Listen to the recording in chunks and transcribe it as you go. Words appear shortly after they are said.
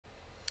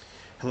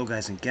Hello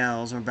guys and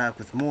gals, we're back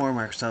with more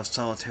Microsoft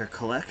Solitaire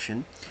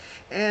Collection,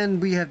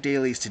 and we have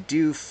dailies to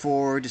do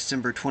for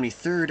December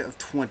 23rd of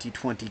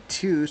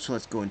 2022, so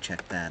let's go and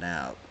check that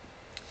out.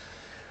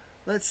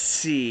 Let's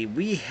see,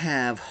 we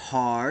have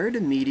hard,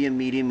 medium,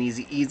 medium,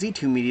 easy, easy,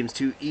 2 mediums,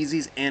 2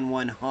 easies, and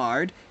 1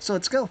 hard, so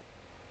let's go.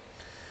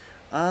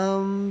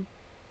 We'll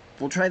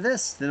try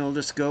this, then we'll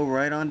just go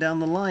right on down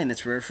the line.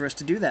 It's rare for us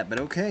to do that,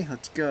 but okay,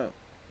 let's go.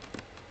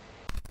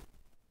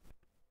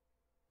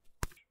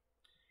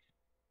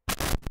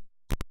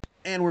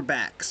 And we're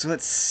back. So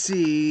let's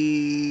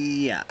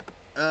see. Yeah.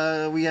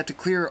 We have to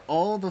clear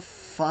all the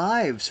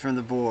 5s from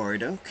the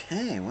board.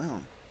 Okay,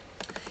 well.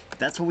 If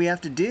that's what we have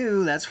to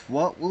do. That's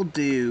what we'll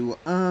do.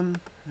 Doesn't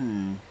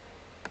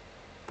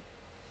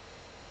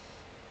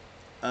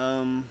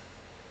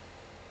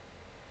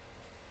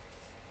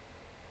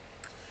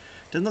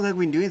look like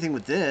we can do anything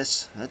with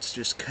this. That's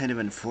just kind of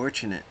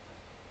unfortunate.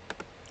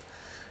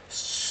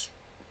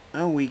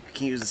 Oh, we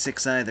can't use the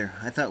 6 either.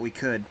 I thought we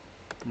could.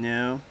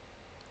 No.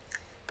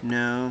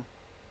 No.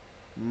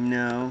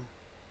 No.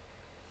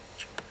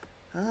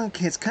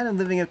 Okay, it's kind of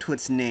living up to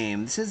its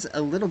name. This is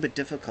a little bit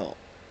difficult.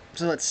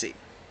 So let's see.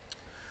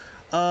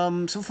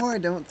 So far I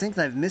don't think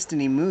that I've missed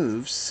any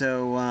moves,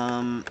 so,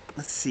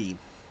 let's see.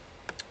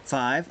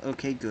 5,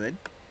 okay, good.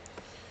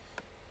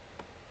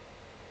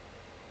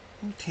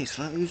 Okay,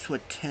 so that leaves to a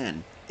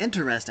 10.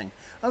 Interesting.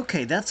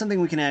 Okay, that's something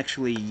we can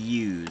actually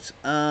use.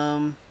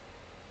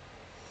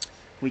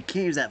 We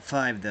can't use that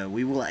 5, though.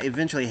 We will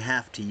eventually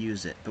have to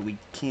use it, but we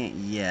can't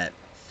yet.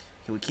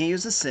 Okay, we can't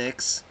use the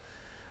 6.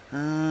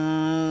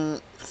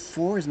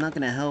 4 is not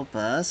going to help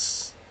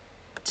us.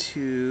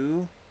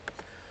 2.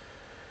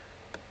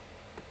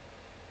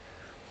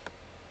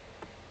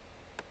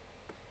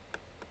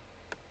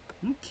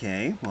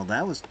 Okay, well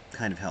that was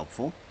kind of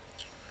helpful.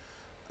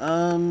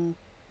 I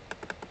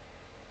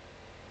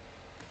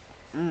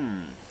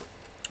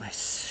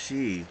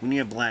see. We need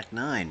a black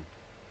 9.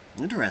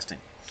 Interesting.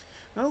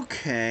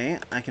 Okay,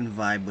 I can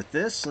vibe with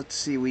this. Let's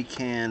see, we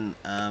can,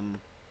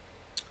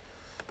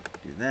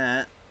 do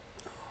that.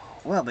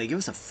 Well, they give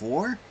us a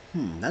 4?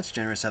 That's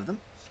generous of them.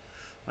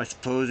 I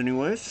suppose,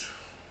 anyways.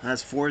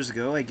 As 4s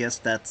go, I guess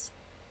that's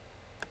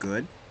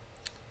good.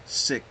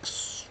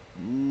 6.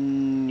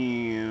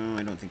 No,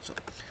 I don't think so.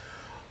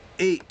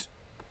 8.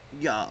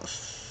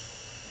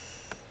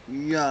 Yes.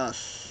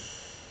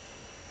 Yes.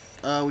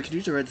 We could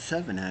use a red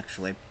 7,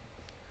 actually.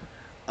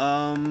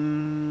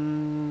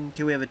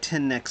 Okay, we have a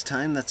 10 next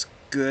time. That's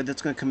good.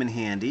 That's going to come in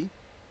handy.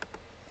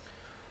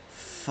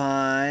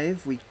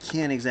 5, we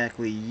can't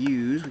exactly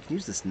use. We can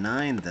use this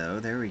 9, though.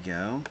 There we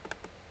go.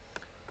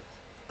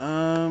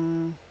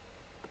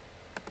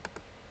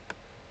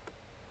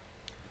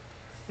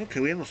 Okay,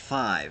 we have a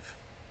 5.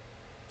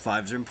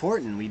 5s are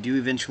important. We do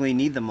eventually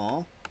need them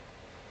all.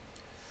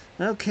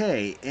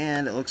 Okay,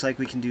 and it looks like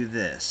we can do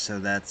this, so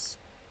that's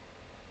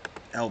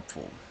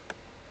helpful.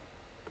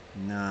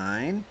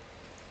 9.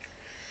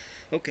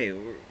 Okay,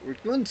 we're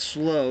going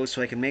slow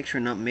so I can make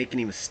sure not make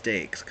any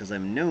mistakes, because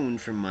I'm known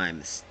for my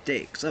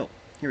mistakes. Oh,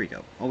 here we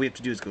go. All we have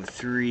to do is go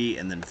 3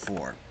 and then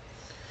 4.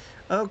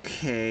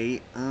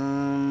 Okay,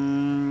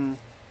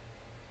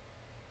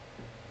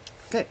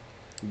 okay,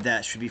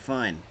 that should be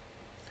fine.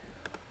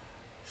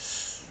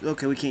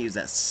 Okay, we can't use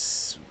that.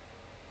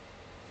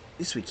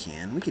 Yes, we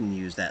can. We can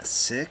use that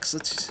 6.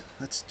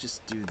 Let's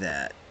just do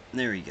that.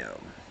 There we go.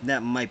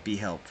 That might be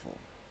helpful.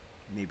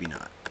 Maybe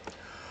not.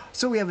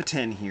 So we have a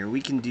 10 here.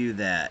 We can do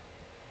that.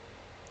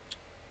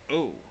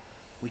 Oh,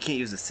 we can't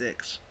use a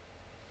 6.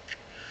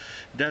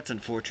 That's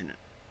unfortunate.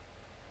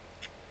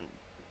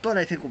 But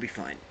I think we'll be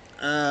fine.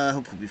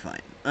 Hope we'll be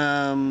fine.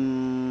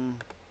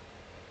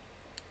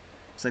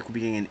 Looks like we'll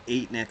be getting an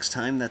 8 next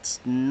time. That's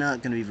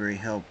not going to be very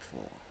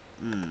helpful.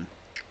 A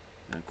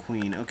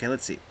queen. Okay,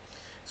 let's see.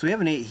 So we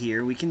have an 8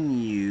 here. We can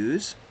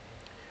use...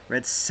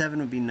 Red 7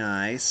 would be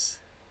nice.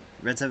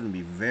 Red 7 would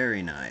be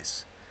very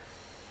nice.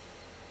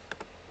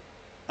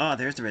 Oh,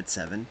 there's the red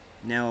 7.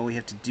 Now all we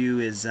have to do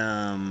is,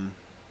 oh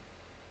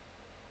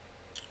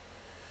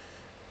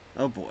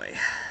boy.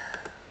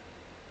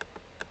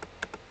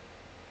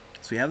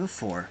 So we have a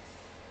 4.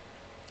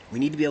 We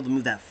need to be able to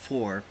move that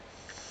 4.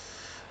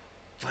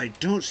 But I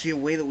don't see a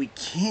way that we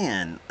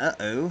can.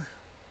 Uh-oh.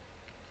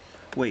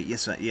 Wait,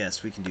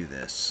 yes, we can do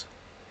this.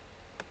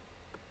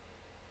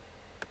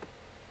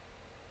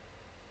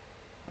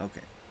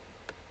 Okay.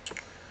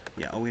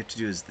 Yeah, all we have to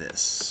do is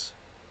this.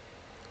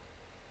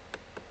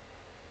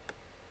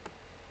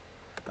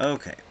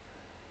 Okay.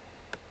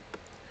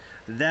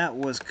 That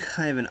was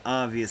kind of an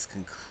obvious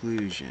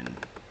conclusion.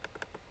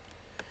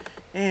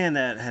 And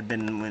that had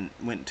been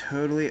went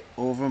totally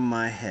over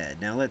my head.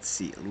 Now let's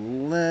see.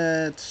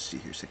 Let's see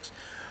here, 6.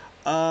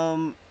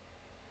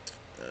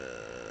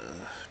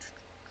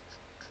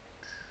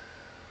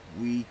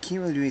 We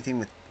can't really do anything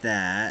with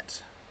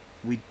that.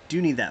 We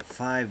do need that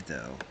 5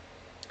 though.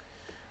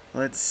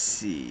 Let's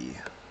see.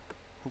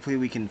 Hopefully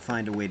we can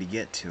find a way to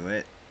get to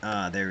it.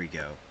 Ah, there we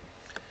go.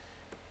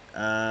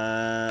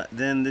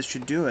 Then this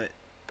should do it.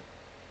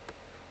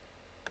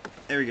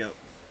 There we go.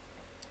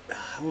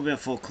 We've been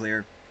full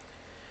clear.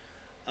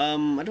 I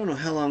don't know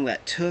how long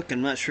that took.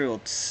 I'm not sure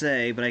it'll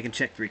say, but I can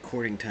check the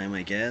recording time,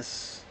 I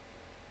guess.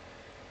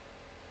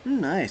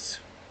 Nice.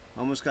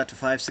 Almost got to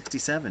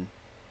 567.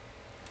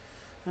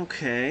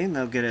 Okay,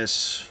 that'll get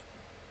us...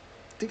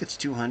 I think it's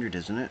 200,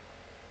 isn't it?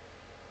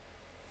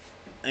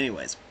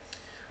 Anyways.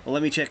 Well,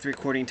 let me check the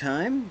recording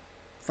time.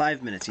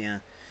 5 minutes, yeah.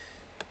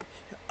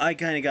 I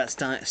kind of got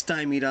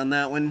stymied on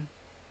that one.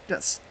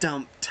 Got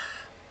stumped.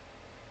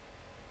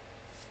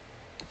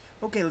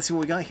 Okay, let's see what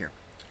we got here.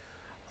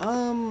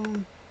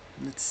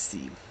 Let's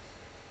see.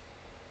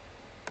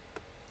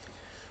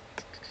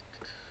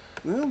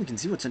 Well, we can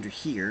see what's under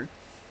here.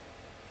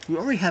 We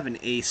already have an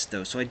ace,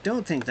 though, so I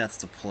don't think that's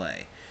the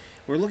play.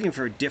 We're looking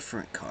for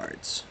different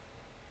cards.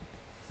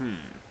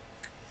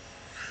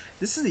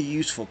 This is a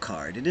useful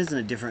card. It isn't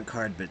a different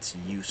card, but it's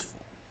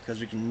useful,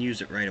 because we can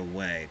use it right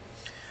away.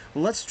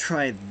 Well, let's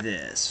try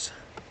this.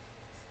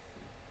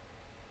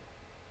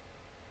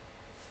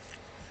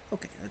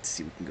 Okay, let's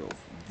see. We can go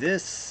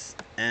this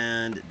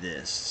and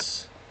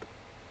this.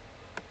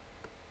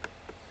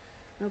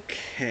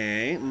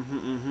 Okay.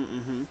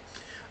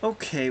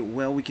 Okay,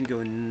 well, we can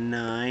go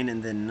 9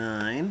 and then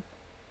 9.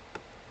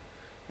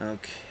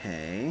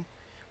 Okay.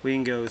 We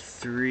can go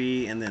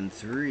 3 and then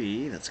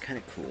 3. That's kind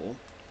of cool.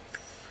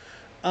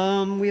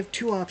 We have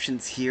two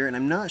options here, and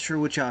I'm not sure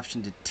which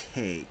option to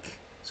take.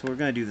 So we're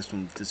going to do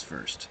this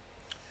first.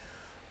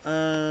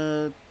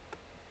 Okay,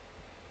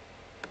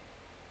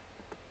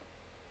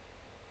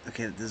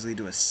 that does lead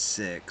to a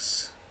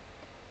 6.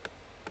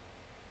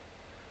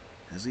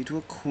 Does lead to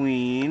a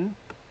queen.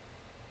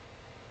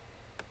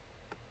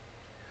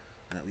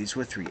 That leads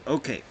to a 3.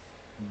 Okay,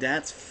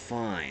 that's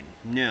fine.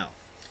 Now,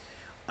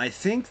 I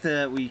think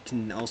that we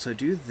can also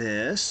do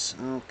this.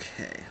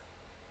 Okay.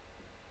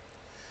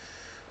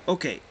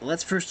 Okay,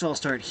 let's first of all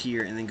start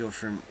here and then go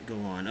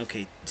on.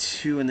 Okay,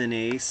 2 and then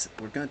ace.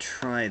 We're gonna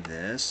try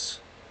this.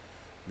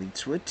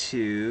 Leads to a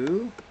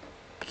 2.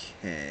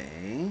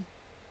 Okay.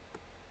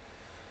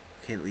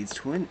 Okay, it leads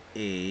to an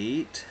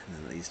 8. And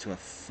then it leads to a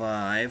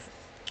 5.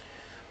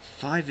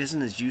 5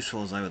 isn't as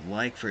useful as I would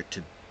like for it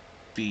to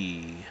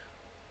be.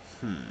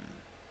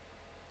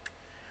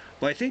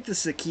 But I think this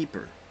is a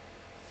keeper.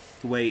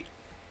 Wait.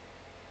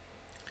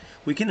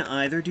 We can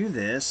either do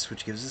this,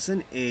 which gives us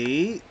an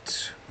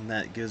 8.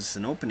 That gives us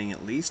an opening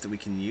at least that we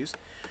can use.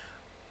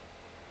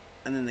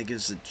 And then that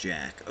gives us a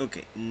jack.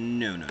 Okay,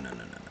 no.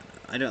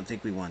 I don't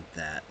think we want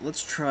that.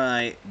 Let's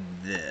try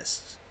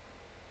this.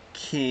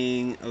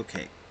 King.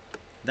 Okay,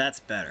 that's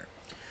better.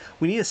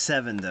 We need a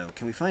 7, though.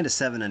 Can we find a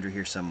 7 under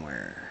here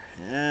somewhere?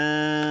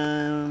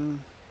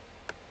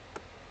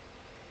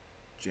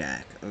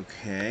 Jack.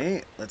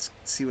 Okay, let's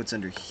see what's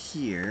under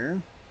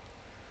here.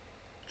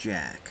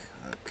 Jack.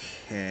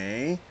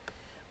 Okay.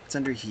 What's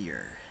under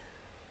here?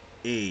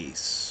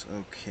 Ace.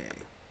 Okay.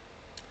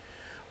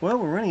 Well,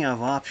 we're running out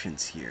of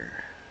options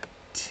here.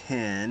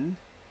 10.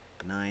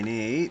 9,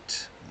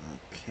 8.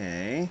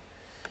 Okay.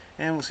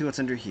 And we'll see what's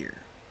under here.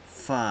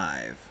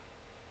 5.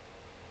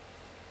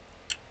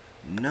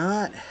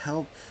 Not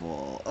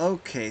helpful.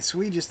 Okay, so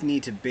we just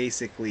need to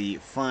basically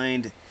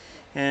find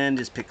and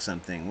just pick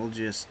something. We'll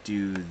just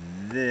do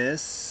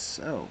this.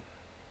 Oh.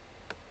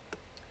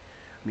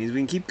 Means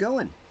we can keep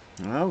going.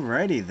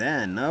 Alrighty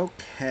then.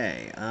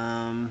 Okay.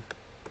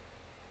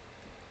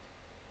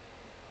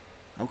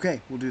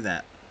 Okay, we'll do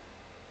that.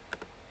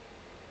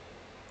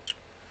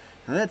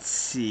 Now let's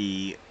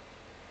see.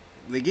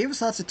 They gave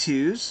us lots of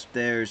 2s.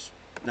 There's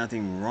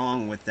nothing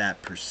wrong with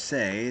that per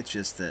se. It's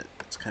just that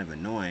it's kind of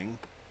annoying.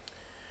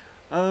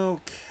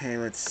 Okay,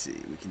 let's see.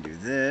 We can do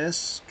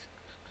this.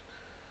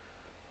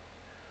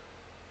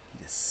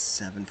 Need a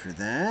 7 for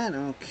that.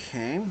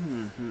 Okay.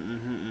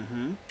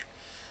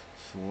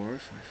 4,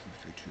 5, 4,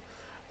 3,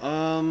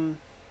 2.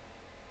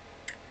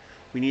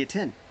 We need a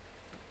 10.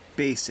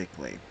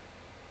 Basically.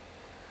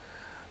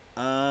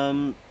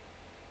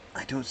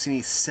 I don't see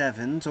any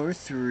 7s or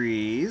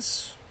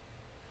 3s.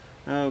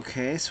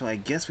 Okay, so I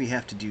guess we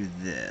have to do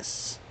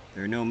this.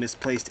 There are no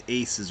misplaced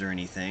aces or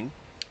anything.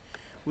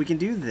 We can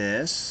do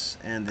this,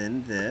 and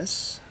then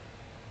this,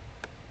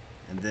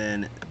 and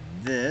then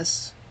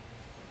this.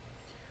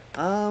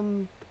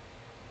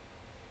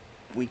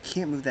 We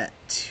can't move that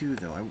 2,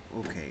 though.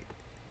 Okay,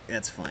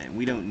 that's fine.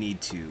 We don't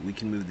need to. We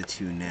can move the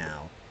 2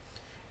 now.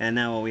 And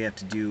now all we have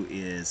to do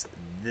is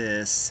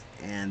this,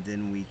 and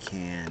then we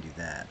can do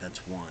that.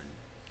 That's 1.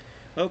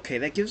 Okay,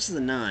 that gives us a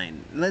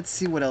 9. Let's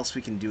see what else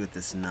we can do with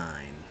this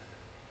 9.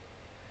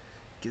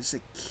 Gives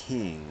a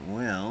king.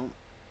 Well,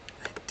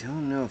 I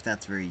don't know if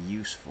that's very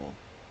useful.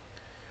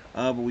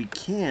 But we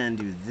can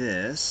do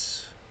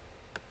this.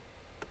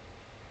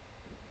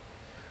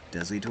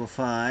 Does lead to a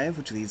 5,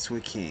 which leads to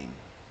a king.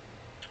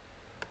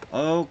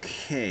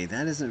 Okay,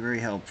 that isn't very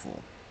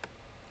helpful.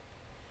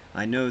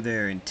 I know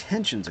their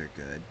intentions are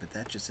good, but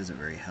that just isn't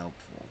very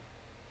helpful.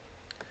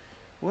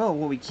 Well,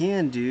 what we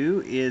can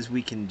do is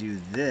we can do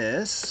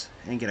this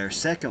and get our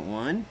second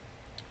one.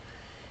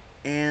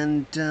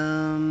 And,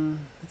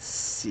 let's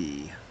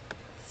see.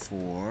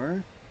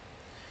 4.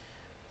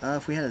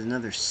 If we had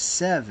another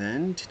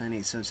 7, 2, 9,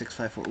 8, 7, 6,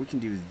 5, 4, we can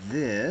do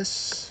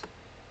this.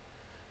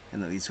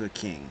 And that leads to a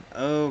king.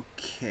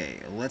 Okay,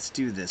 let's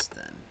do this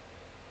then.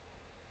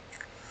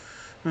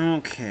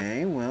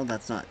 Okay, well,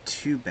 that's not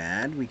too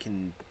bad. We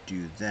can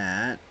do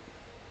that.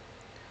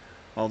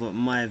 Although it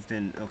might have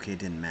been... Okay, it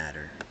didn't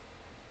matter.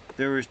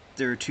 There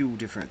were two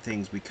different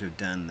things we could have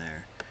done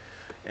there.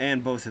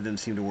 And both of them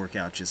seemed to work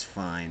out just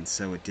fine,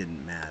 so it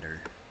didn't matter.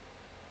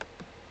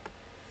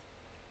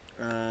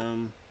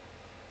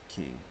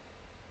 King.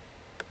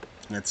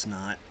 That's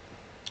not.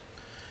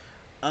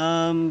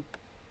 Oh,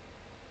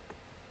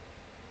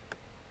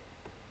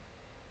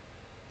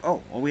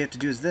 all we have to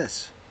do is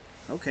this.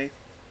 Okay.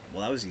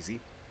 Well, that was easy.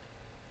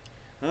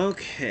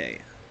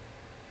 Okay.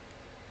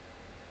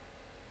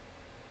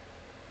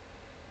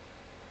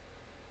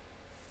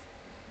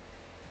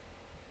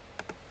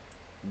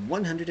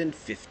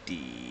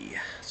 $150.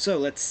 So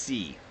let's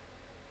see.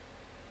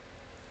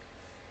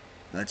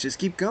 Let's just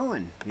keep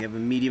going. We have a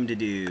medium to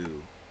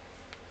do.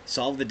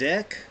 Solve the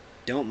deck?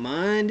 Don't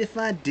mind if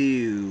I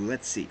do.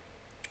 Let's see.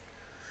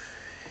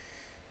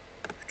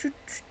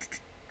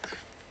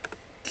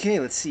 Okay,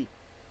 let's see.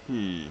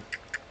 We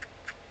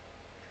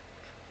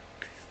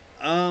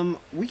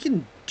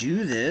can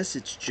do this.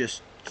 It's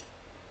just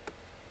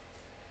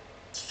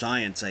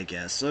science, I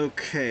guess.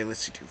 Okay,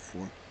 let's see. 2,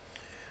 4,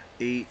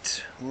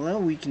 8.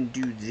 Well, we can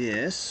do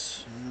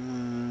this.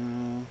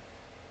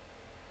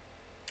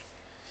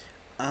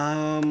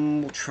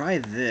 We'll try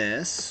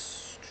this.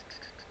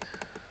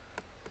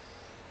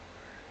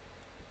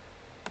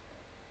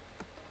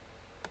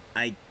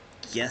 I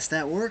guess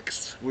that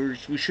works. We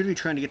should be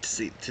trying to get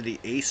to the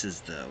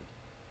aces, though.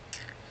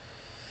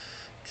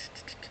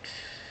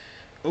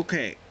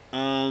 Okay.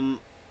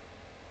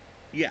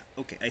 Yeah.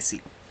 Okay. I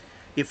see.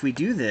 If we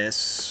do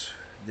this,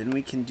 then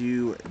we can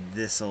do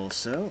this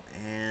also,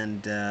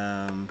 and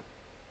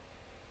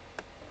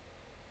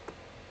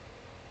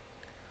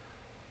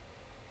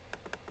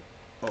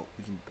oh,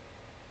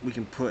 we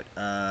can put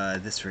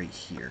this right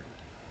here.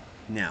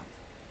 Now,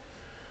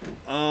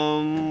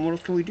 what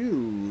else can we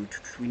do?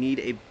 We need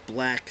a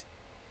black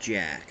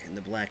jack, and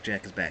the black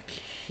jack is back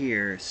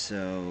here.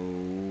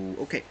 So,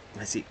 okay,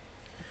 I see.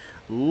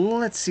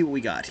 Let's see what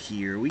we got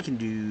here. We can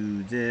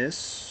do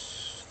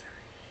this.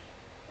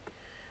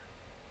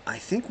 I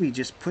think we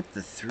just put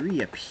the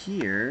 3 up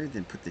here,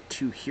 then put the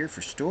 2 here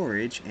for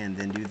storage, and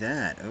then do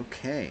that.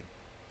 Okay.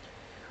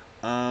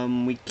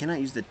 We cannot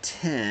use the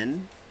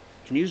 10.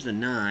 We can use the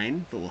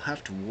 9, but we'll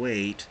have to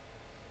wait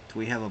till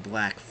we have a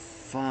black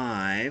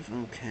 5.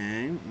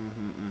 Okay.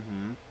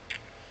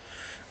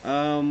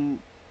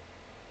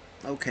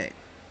 Okay.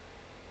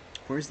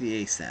 Where's the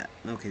ace at?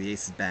 Okay, the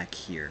ace is back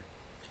here.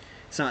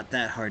 It's not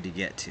that hard to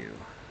get to.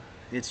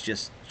 It's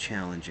just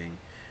challenging.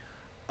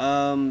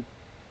 Let's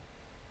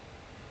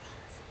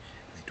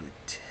do a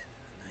 10,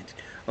 19.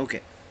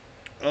 Okay.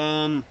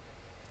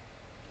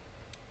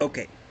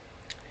 Okay.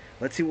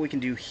 Let's see what we can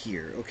do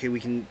here. Okay, we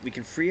can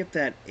free up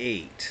that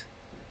 8.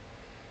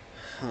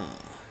 Huh.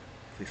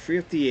 If we free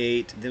up the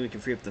 8, then we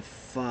can free up the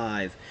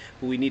 5.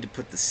 But we need to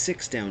put the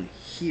 6 down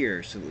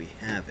here so that we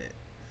have it.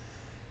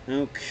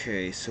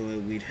 Okay, so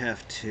we'd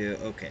have to...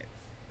 Okay.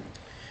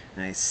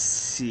 I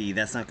see.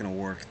 That's not going to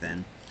work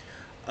then.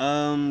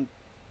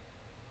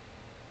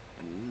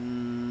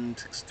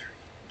 6, 3,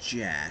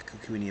 jack.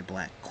 Okay, we need a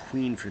black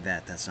queen for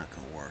that. That's not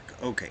going to work.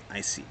 Okay,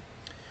 I see.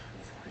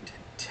 4, 10.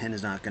 10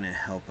 is not going to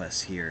help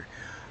us here.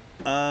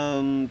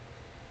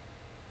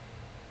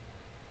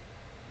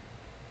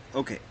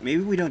 Okay,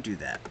 maybe we don't do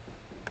that.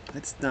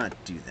 Let's not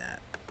do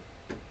that.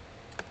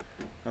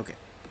 Okay.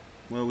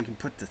 Well, we can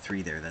put the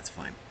 3 there. That's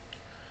fine.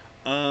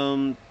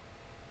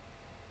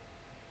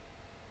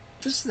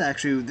 This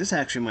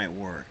actually might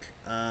work.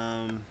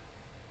 Oh,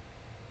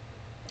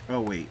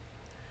 wait.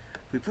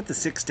 If we put the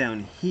 6 down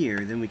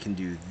here, then we can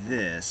do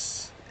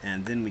this,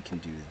 and then we can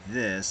do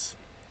this.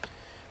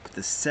 Put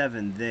the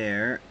 7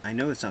 there. I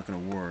know it's not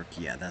going to work.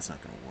 Yeah, that's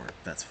not going to work.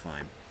 That's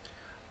fine.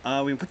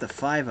 We can put the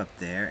 5 up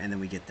there, and then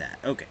we get that.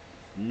 Okay.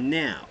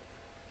 Now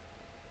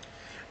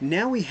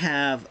we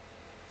have...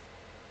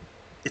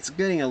 It's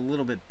getting a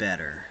little bit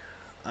better.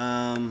 We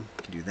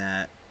can do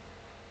that.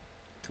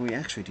 Can we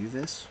actually do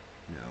this?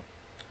 No.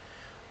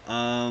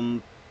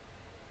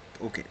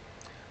 Okay.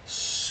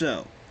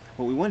 So,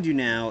 what we want to do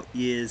now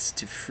is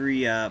to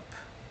free up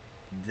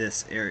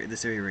this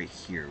area right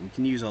here. We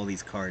can use all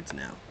these cards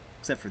now,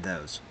 except for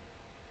those.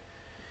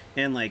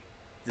 And like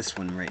this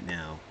one right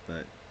now,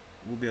 but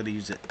we'll be able to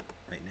use it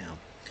right now.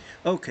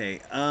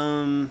 Okay,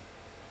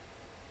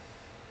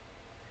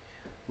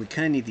 we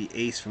kind of need the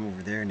ace from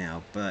over there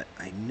now, but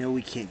I know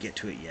we can't get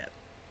to it yet.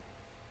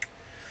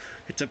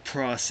 It's a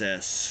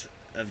process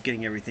of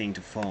getting everything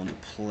to fall into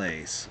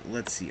place.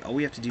 Let's see. All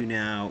we have to do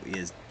now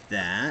is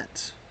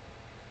that.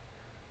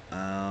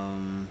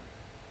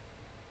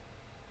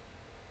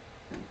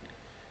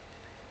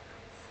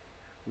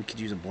 We could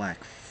use a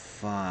black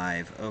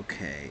 5.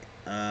 Okay.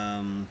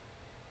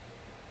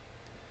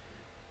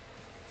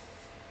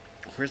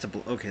 where's the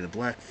okay? The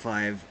black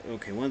 5.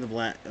 Okay, one of the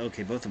black.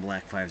 Okay, both the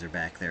black 5s are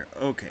back there.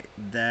 Okay,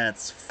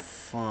 that's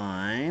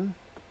fine.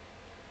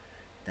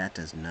 That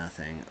does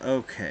nothing.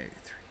 Okay,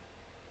 3,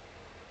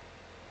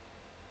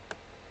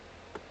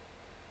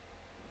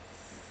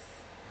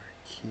 4,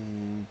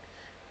 king,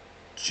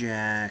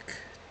 jack,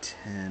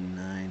 10,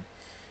 9,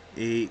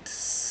 8,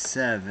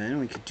 7.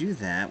 We could do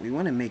that. We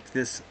want to make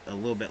this a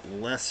little bit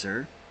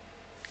lesser.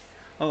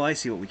 Oh, I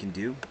see what we can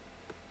do.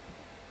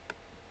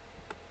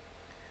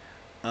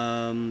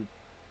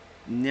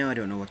 Now I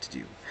don't know what to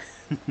do.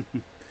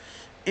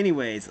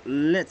 Anyways,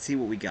 let's see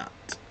what we got.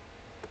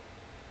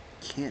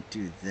 Can't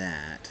do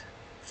that.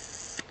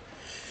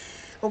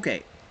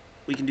 Okay,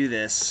 we can do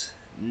this.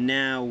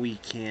 Now we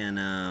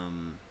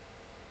can,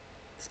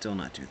 still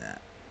not do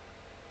that.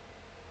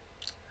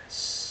 Let's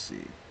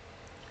see.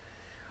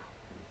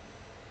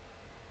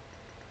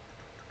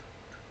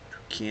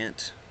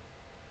 Can't.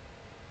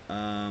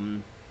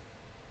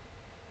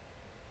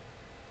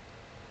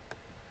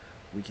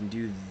 We can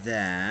do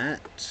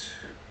that.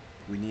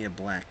 We need a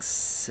black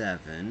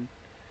 7,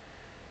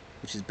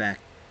 which is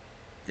back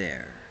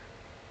there.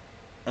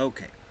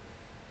 Okay.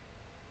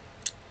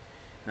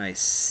 I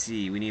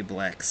see. We need a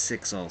black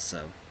 6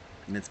 also,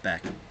 and it's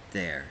back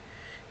there.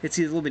 It's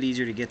a little bit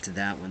easier to get to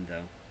that one,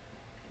 though.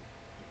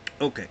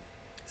 Okay.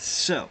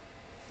 So,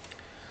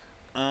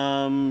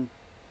 could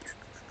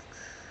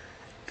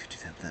do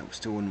that. That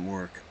still wouldn't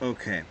work.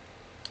 Okay.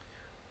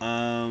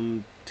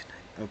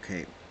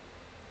 Okay.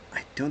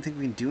 I don't think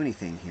we can do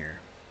anything here.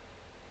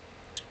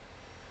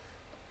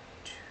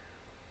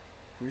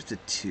 Where's the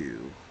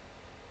 2?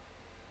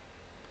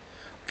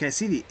 Okay, I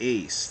see the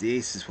ace. The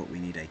ace is what we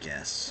need, I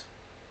guess.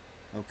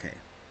 Okay.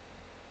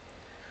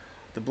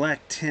 The black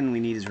 10 we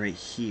need is right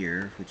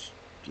here, which,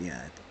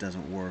 yeah, it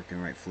doesn't work,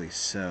 and rightfully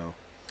so.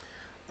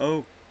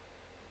 Okay.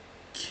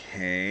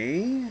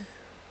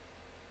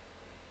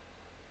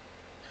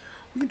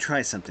 We can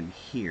try something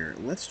here.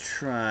 Let's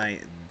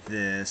try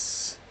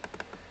this.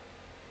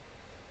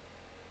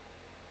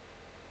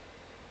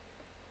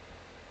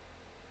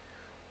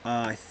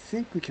 I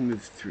think we can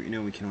move 3.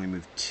 No, we can only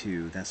move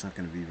 2. That's not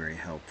going to be very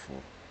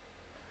helpful.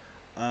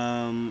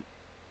 Let's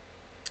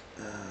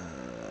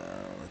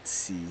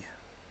see.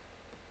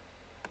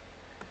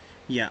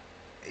 Yeah,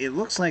 it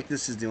looks like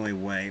this is the only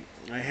way.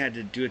 I had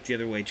to do it the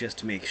other way just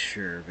to make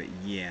sure, but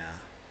yeah.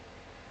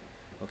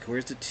 Okay,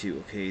 where's the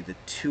 2? Okay, the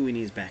 2 we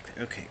need is back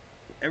there. Okay,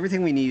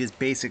 everything we need is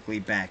basically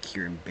back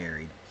here and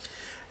buried,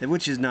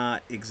 which is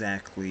not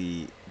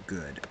exactly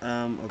good.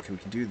 Okay, we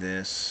can do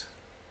this.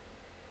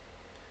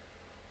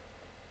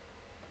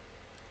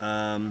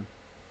 It'd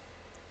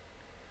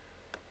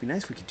be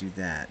nice if we could do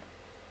that.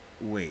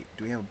 Wait,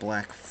 do we have a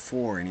black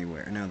 4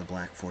 anywhere? No, the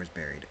black 4 is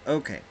buried.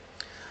 Okay.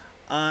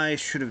 I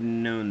should have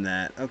known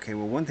that. Okay,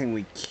 well, one thing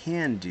we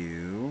can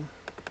do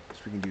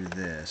is we can do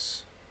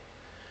this.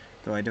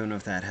 Though I don't know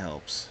if that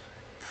helps.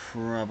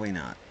 Probably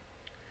not.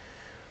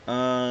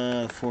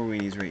 4 we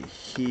need is right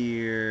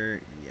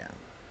here. Yeah.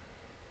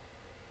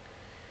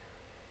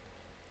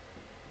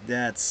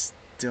 That's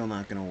still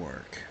not going to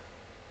work.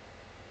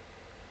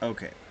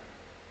 Okay.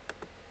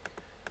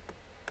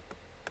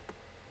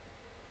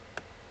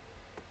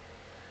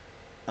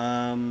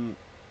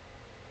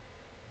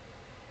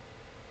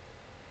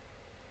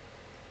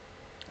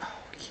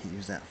 Can't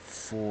use that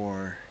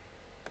 4.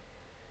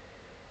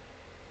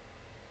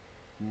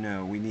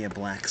 No, we need a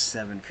black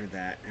 7 for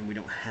that, and we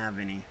don't have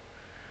any.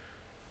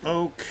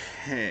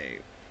 Okay.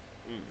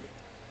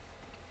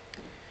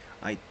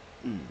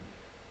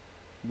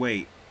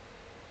 Wait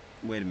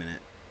a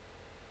minute.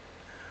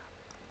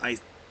 I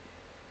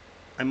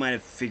might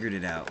have figured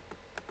it out.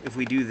 If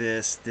we do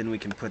this, then we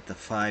can put the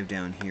 5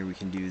 down here. We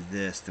can do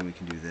this, then we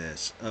can do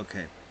this.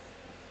 Okay.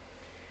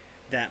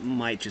 That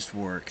might just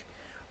work.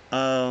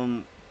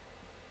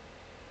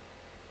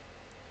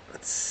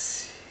 Let's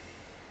see.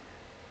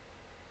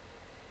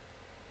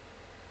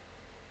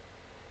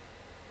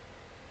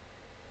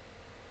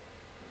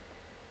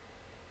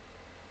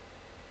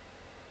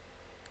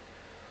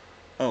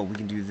 Oh, we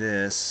can do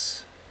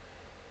this.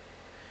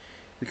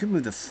 We could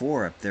move the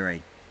 4 up there,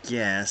 I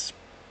guess,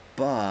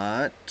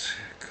 but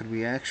could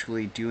we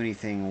actually do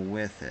anything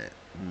with it?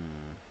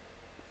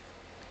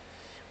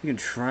 We can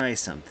try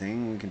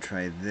something. We can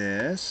try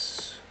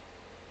this.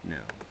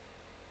 No.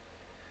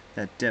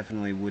 That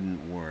definitely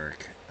wouldn't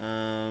work.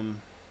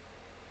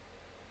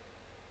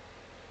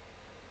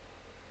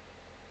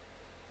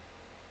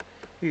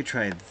 We could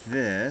try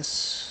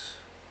this.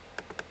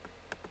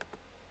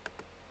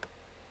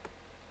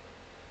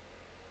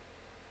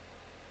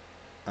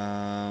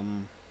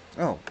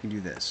 Oh, we can do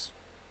this.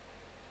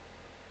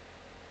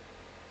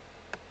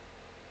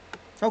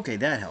 Okay,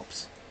 that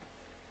helps.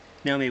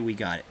 Now maybe we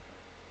got it.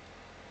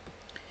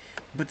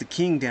 Put the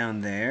king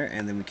down there,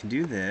 and then we can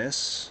do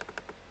this.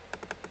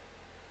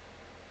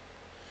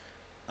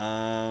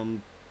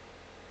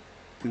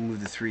 We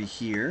move the 3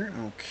 here.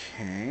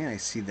 Okay, I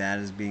see that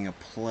as being a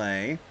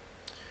play.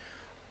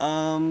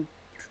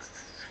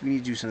 We need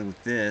to do something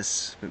with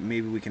this, but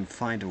maybe we can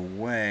find a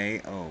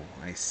way. Oh,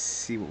 I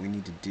see what we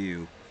need to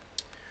do.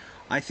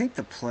 I think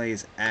the play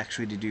is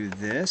actually to do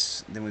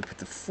this, then we put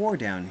the 4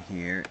 down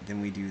here,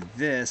 then we do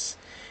this,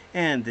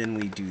 and then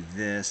we do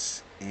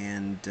this,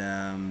 and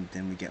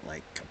then we get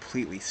like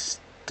completely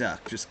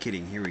stuck. Just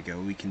kidding, here we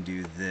go, we can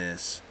do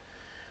this.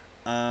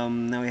 Now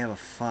we have a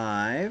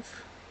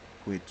 5,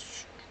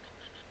 which,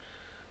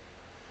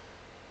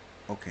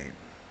 okay,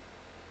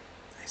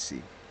 I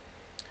see.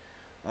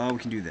 Oh, we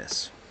can do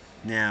this.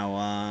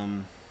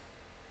 Now,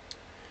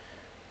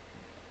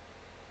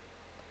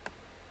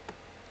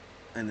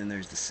 and then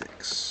there's the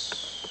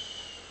 6.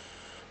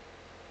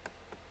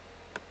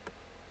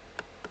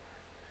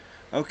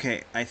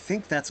 Okay, I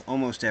think that's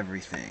almost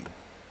everything,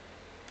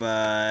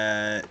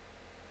 but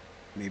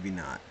maybe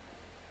not.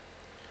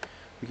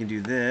 We can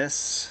do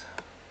this,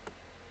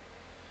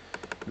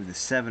 move the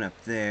 7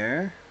 up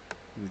there,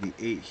 move the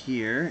 8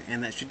 here,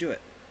 and that should do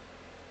it.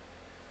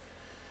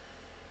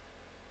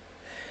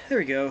 There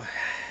we go.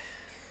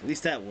 At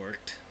least that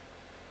worked.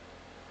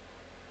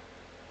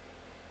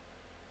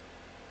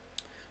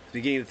 I was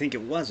beginning to think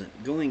it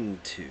wasn't going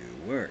to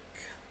work.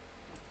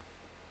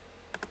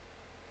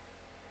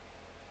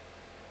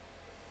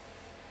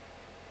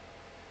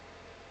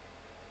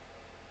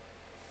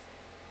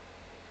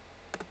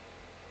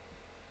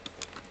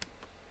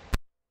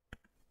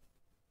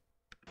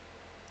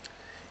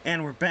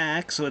 And we're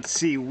back, so let's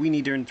see, we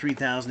need to earn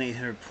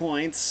 3,800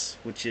 points,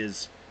 which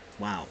is,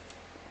 wow.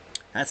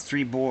 That's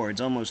 3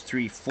 boards, almost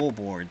 3 full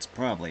boards,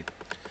 probably.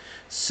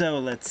 So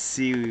let's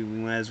see, we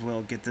might as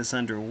well get this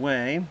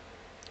underway.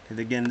 And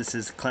again, this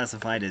is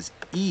classified as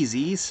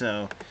easy,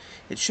 so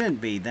it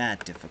shouldn't be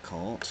that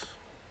difficult.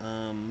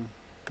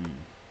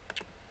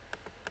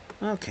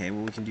 Okay,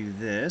 well we can do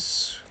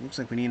this. Looks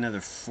like we need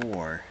another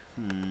 4.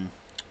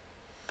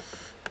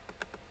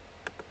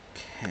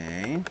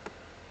 Okay.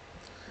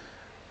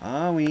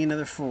 Oh, we need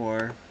another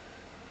 4.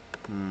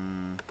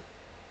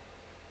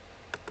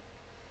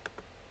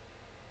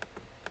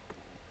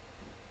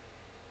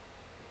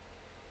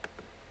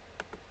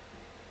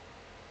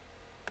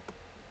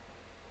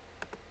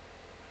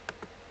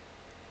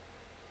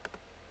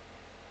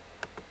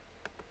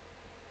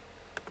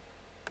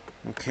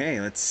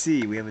 Okay, let's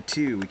see. We have a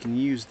 2. We can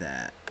use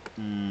that.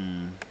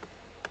 Need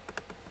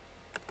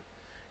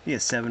a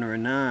 7 or a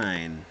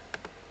 9.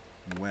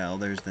 Well,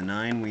 there's the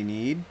 9 we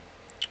need.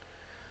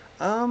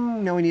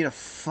 Now we need a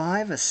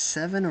 5, a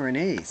 7, or an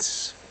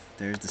ace.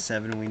 There's the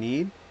 7 we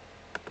need.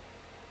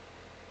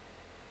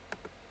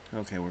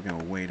 Okay, we're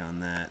gonna wait on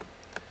that.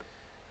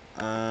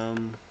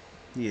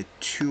 Need a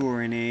 2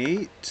 or an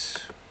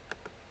 8.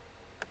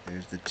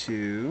 There's the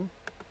 2.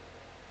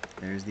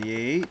 There's the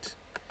 8.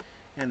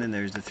 And then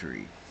there's the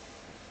 3.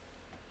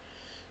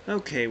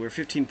 Okay, we're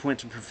 15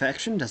 points of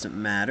perfection. Doesn't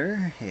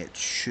matter. It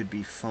should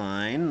be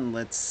fine.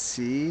 Let's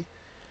see.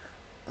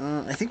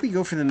 I think we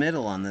go for the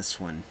middle on this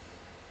one.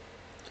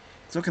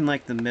 It's looking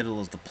like the middle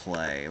is the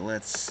play.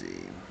 Let's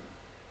see.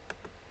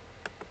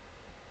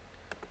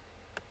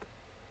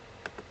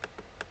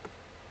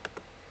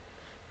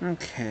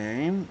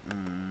 Okay.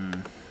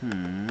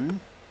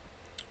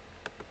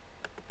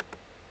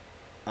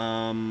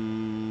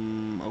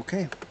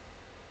 Okay.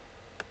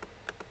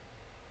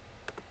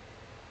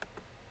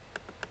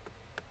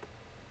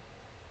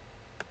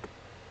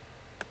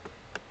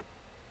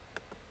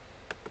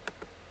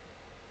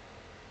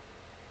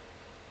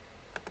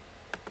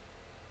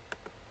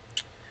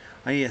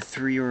 I need a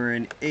 3 or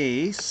an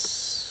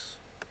ace.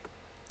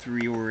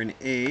 3 or an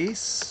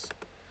ace.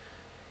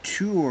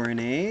 2 or an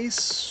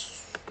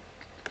ace.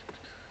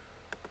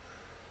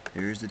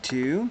 There's the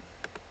 2.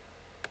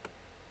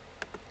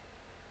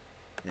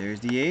 There's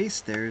the ace.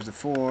 There's the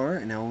 4.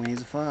 And now we need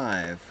a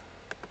 5.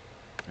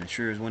 I'm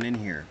sure there's one in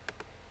here.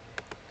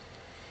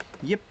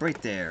 Yep,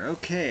 right there.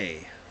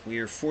 Okay. We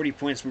are 40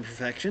 points from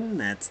perfection.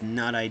 That's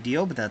not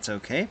ideal, but that's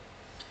okay.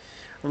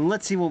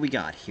 Let's see what we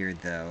got here,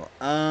 though.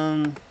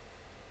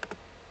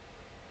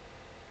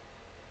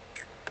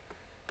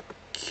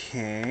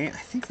 Okay, I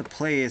think the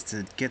play is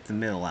to get the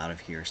middle out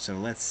of here, so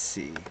let's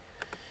see.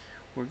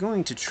 We're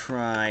going to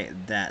try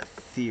that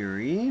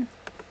theory.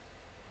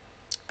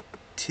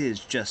 'Tis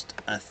just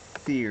a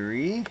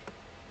theory.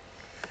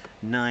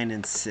 9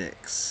 and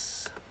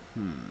 6.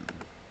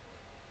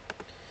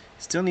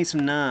 Still need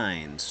some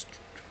 9s.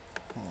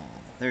 Oh,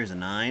 there's a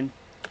 9.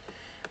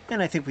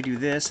 And I think we do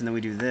this, and then we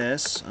do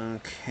this.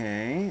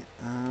 Okay.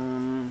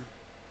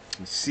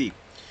 Let's see.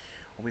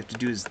 All we have to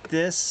do is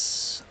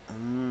this,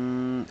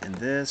 and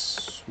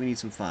this. We need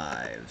some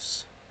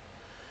 5s.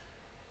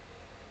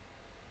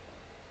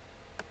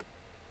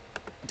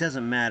 It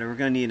doesn't matter. We're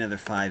going to need another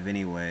 5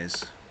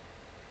 anyways.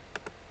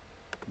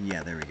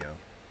 Yeah, there we go.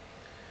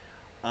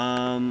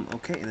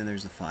 Okay, and then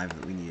there's the 5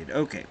 that we needed.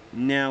 Okay,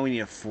 now we need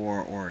a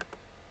 4 or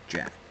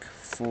jack.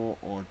 4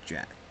 or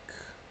jack.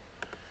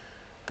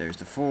 There's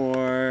the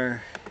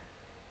 4.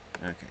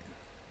 Okay.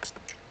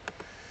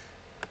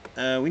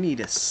 We need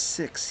a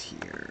 6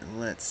 here.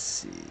 Let's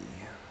see.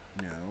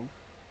 No.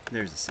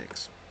 There's a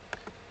 6.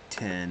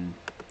 10.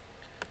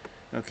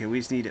 Okay, we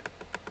just need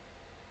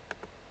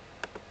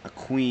a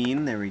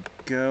queen. There we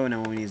go.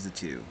 Now we need the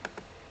 2.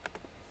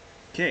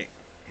 Okay.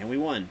 And we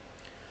won.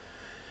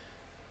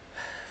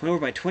 Went over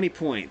by 20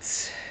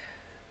 points.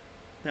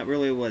 That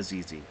really was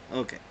easy.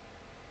 Okay.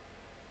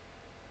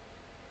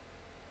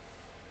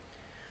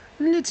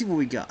 Let's see what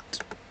we got.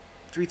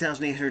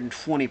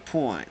 3,820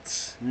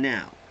 points.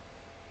 Now.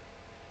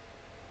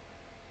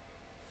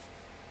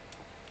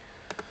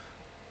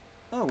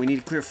 Oh, we need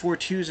to clear 4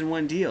 twos in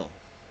one deal.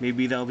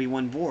 Maybe that'll be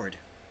one board.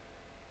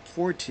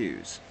 4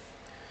 twos.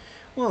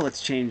 Well,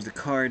 let's change the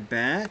card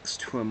backs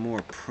to a more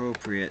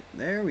appropriate.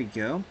 There we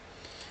go.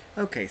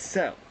 Okay,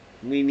 so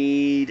we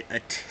need a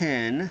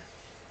 10.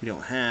 We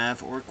don't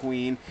have, or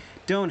queen.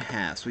 Don't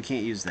have, so we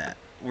can't use that.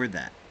 Or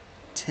that.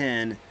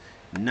 10,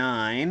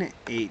 9,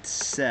 8,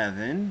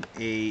 7,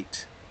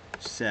 8,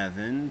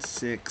 7,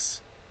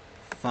 6,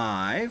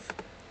 5.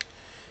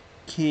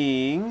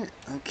 King.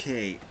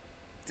 Okay,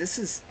 this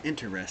is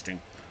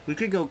interesting. We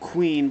could go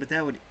queen, but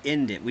that would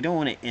end it. We don't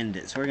want to end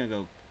it, so we're going to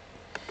go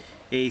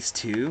ace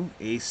 2,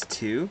 ace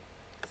 2,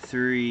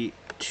 3,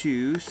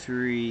 2,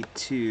 3,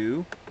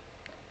 2.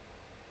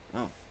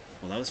 Oh,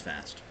 well, that was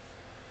fast.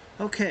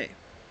 Okay.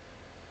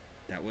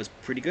 That was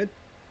pretty good.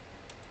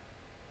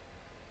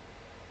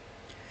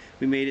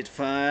 We made it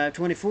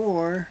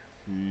 524.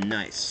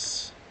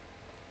 Nice.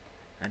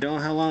 I don't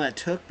know how long that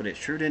took, but it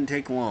sure didn't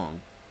take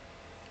long.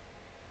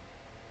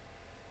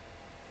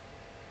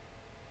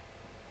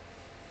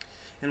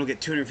 And we'll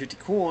get 250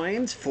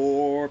 coins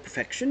for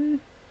perfection.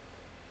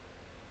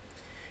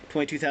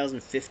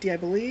 22,050, I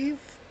believe.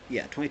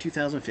 Yeah,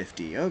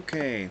 22,050.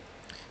 Okay. You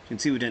can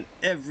see we've done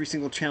every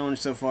single challenge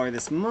so far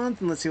this month,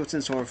 and let's see what's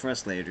in store for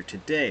us later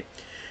today.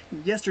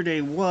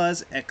 Yesterday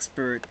was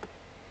Experts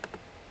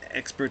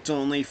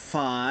Only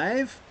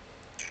 5,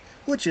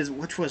 which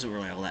wasn't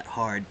really all that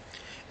hard.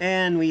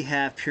 And we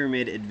have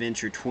Pyramid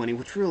Adventure 20,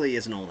 which really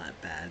isn't all that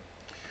bad.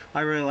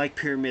 I really like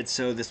Pyramid,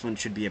 so this one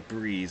should be a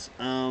breeze.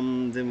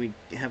 Then we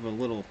have a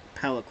little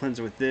palette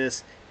cleanser with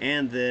this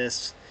and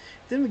this.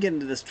 Then we get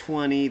into this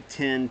 20,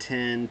 10,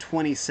 10,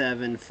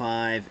 27,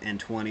 5, and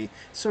 20.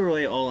 So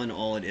really, all in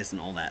all, it isn't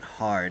all that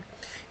hard.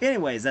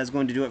 Anyways, that's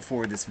going to do it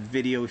for this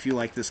video. If you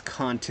like this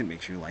content,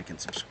 make sure you like and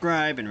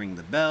subscribe and ring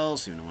the bell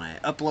so you know when I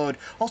upload.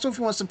 Also, if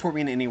you want to support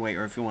me in any way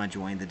or if you want to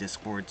join the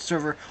Discord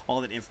server, all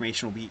that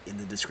information will be in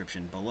the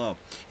description below.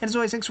 And as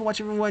always, thanks for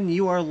watching, everyone.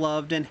 You are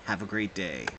loved, and have a great day.